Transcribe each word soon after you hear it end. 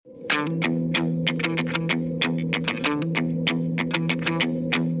Hi,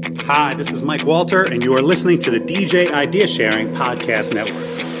 this is Mike Walter, and you are listening to the DJ Idea Sharing Podcast Network.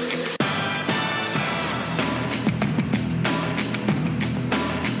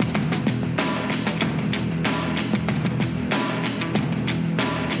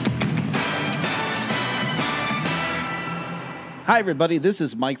 Hi, everybody. This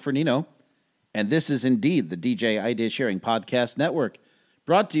is Mike Fernino, and this is indeed the DJ Idea Sharing Podcast Network,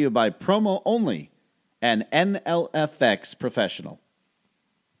 brought to you by Promo Only and NLFX Professional.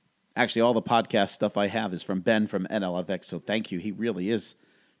 Actually, all the podcast stuff I have is from Ben from NLFX, so thank you. He really is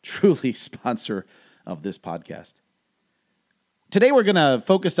truly sponsor of this podcast. Today we're going to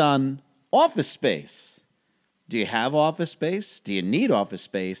focus on office space. Do you have office space? Do you need office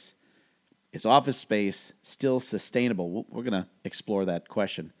space? Is office space still sustainable? We're going to explore that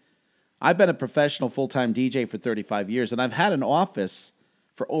question. I've been a professional full-time DJ for 35 years, and I've had an office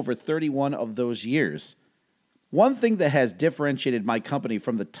for over 31 of those years. One thing that has differentiated my company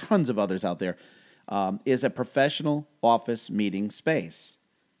from the tons of others out there is a professional office meeting space.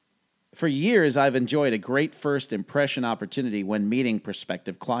 For years, I've enjoyed a great first impression opportunity when meeting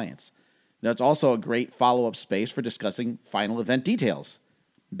prospective clients. Now, it's also a great follow-up space for discussing final event details.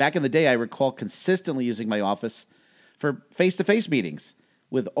 Back in the day, I recall consistently using my office for face-to-face meetings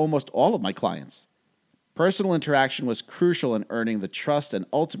with almost all of my clients. Personal interaction was crucial in earning the trust and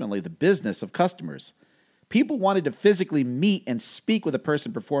ultimately the business of customers. People wanted to physically meet and speak with a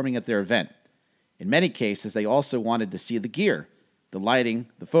person performing at their event. In many cases, they also wanted to see the gear, the lighting,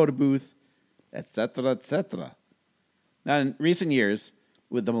 the photo booth, etc., etc. Now, in recent years,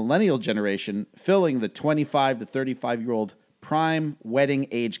 with the millennial generation filling the 25 to 35-year-old prime wedding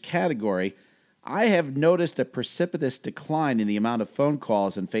age category, I have noticed a precipitous decline in the amount of phone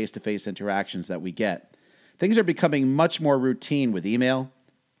calls and face-to-face interactions that we get. Things are becoming much more routine with email,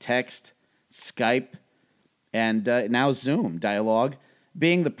 text, Skype, and now Zoom dialogue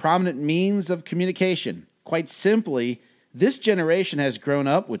being the prominent means of communication. Quite simply, this generation has grown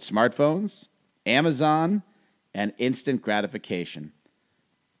up with smartphones, Amazon, and instant gratification.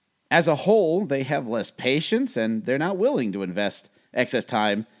 As a whole, they have less patience, and they're not willing to invest excess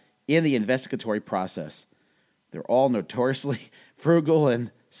time in the investigatory process. They're all notoriously frugal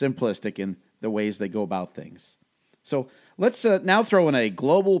and simplistic in the ways they go about things. So let's now throw in a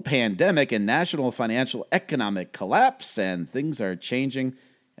global pandemic and national financial economic collapse, and things are changing,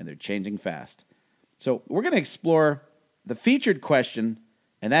 and they're changing fast. So we're going to explore the featured question,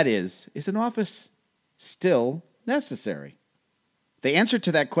 and that is an office still necessary? The answer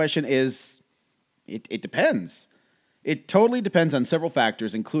to that question is, it depends. It totally depends on several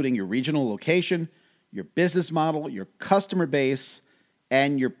factors, including your regional location, your business model, your customer base,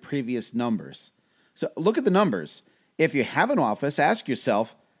 and your previous numbers. So look at the numbers. If you have an office, ask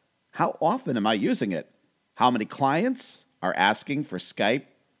yourself, how often am I using it? How many clients are asking for Skype,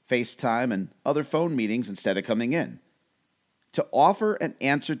 FaceTime, and other phone meetings instead of coming in? To offer an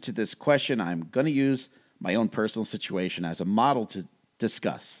answer to this question, I'm going to use my own personal situation as a model to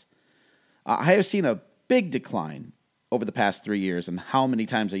discuss. I have seen a big decline over the past 3 years in how many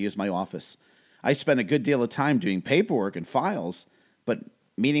times I use my office. I spend a good deal of time doing paperwork and files, but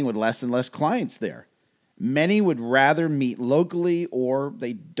meeting with less and less clients there. Many would rather meet locally or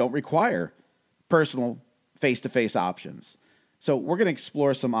they don't require personal face-to-face options. So we're going to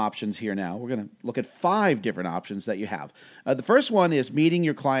explore some options here now. We're going to look at 5 different options that you have. The first one is meeting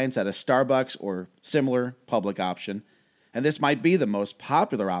your clients at a Starbucks or similar public option. And this might be the most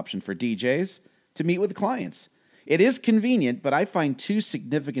popular option for DJs to meet with clients. It is convenient, but I find 2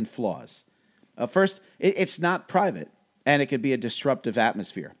 significant flaws. First, it's not private, and it could be a disruptive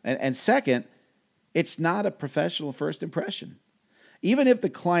atmosphere. And second, it's not a professional first impression. Even if the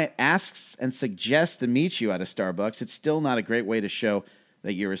client asks and suggests to meet you at a Starbucks, it's still not a great way to show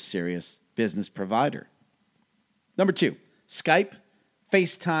that you're a serious business provider. Number 2, Skype,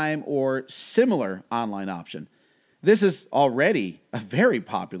 FaceTime, or similar online option. This is already a very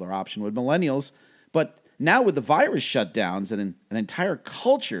popular option with millennials, but now with the virus shutdowns and an entire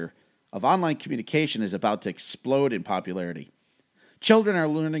culture of online communication is about to explode in popularity. Children are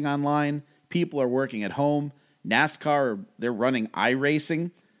learning online, people are working at home, NASCAR, they're running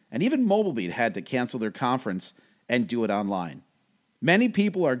iRacing, and even MobileBeat had to cancel their conference and do it online. Many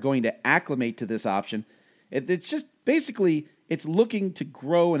people are going to acclimate to this option. It's just basically, it's looking to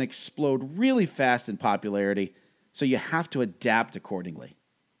grow and explode really fast in popularity, so you have to adapt accordingly.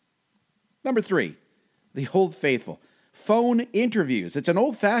 Number 3, the old faithful. Phone interviews. It's an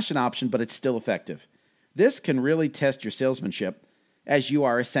old-fashioned option, but it's still effective. This can really test your salesmanship, as you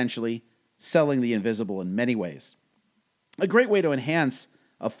are essentially selling the invisible in many ways. A great way to enhance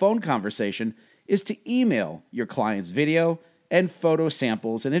a phone conversation is to email your clients video and photo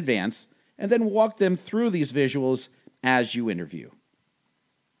samples in advance and then walk them through these visuals as you interview.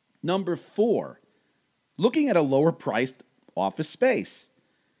 Number 4, looking at a lower priced office space.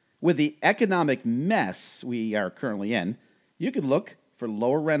 With the economic mess we are currently in, you can look for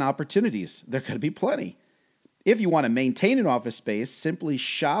lower rent opportunities. There could be plenty. If you want to maintain an office space, simply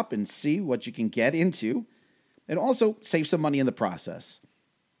shop and see what you can get into and also save some money in the process.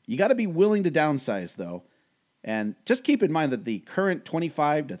 You got to be willing to downsize though, and just keep in mind that the current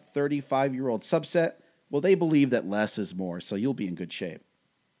 25 to 35-year-old subset, well, they believe that less is more, so you'll be in good shape.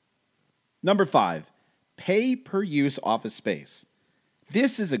 Number 5, pay-per-use office space.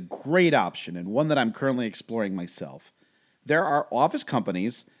 This is a great option and one that I'm currently exploring myself. There are office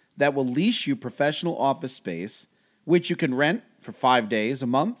companies that will lease you professional office space, which you can rent for 5 days a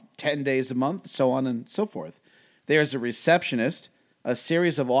month, 10 days a month, so on and so forth. There's a receptionist, a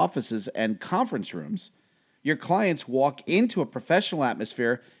series of offices and conference rooms. Your clients walk into a professional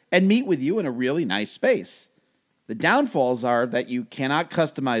atmosphere and meet with you in a really nice space. The downfalls are that you cannot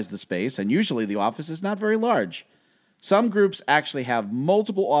customize the space, and usually the office is not very large. Some groups actually have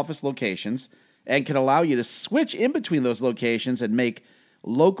multiple office locations and can allow you to switch in between those locations and make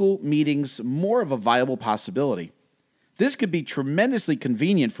local meetings more of a viable possibility. This could be tremendously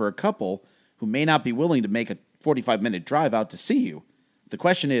convenient for a couple who may not be willing to make a 45-minute drive out to see you. The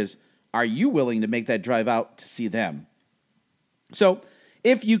question is, are you willing to make that drive out to see them? So,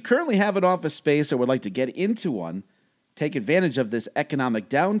 if you currently have an office space or would like to get into one, take advantage of this economic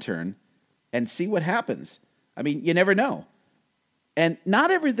downturn and see what happens. I mean, you never know. And not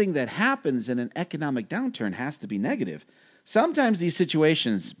everything that happens in an economic downturn has to be negative. Sometimes these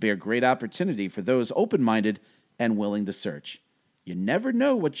situations bear great opportunity for those open-minded and willing to search. You never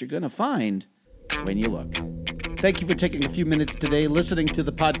know what you're going to find when you look. Thank you for taking a few minutes today listening to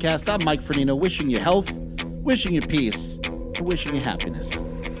the podcast. I'm Mike Fernino, wishing you health, wishing you peace, and wishing you happiness.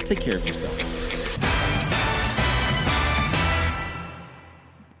 Take care of yourself.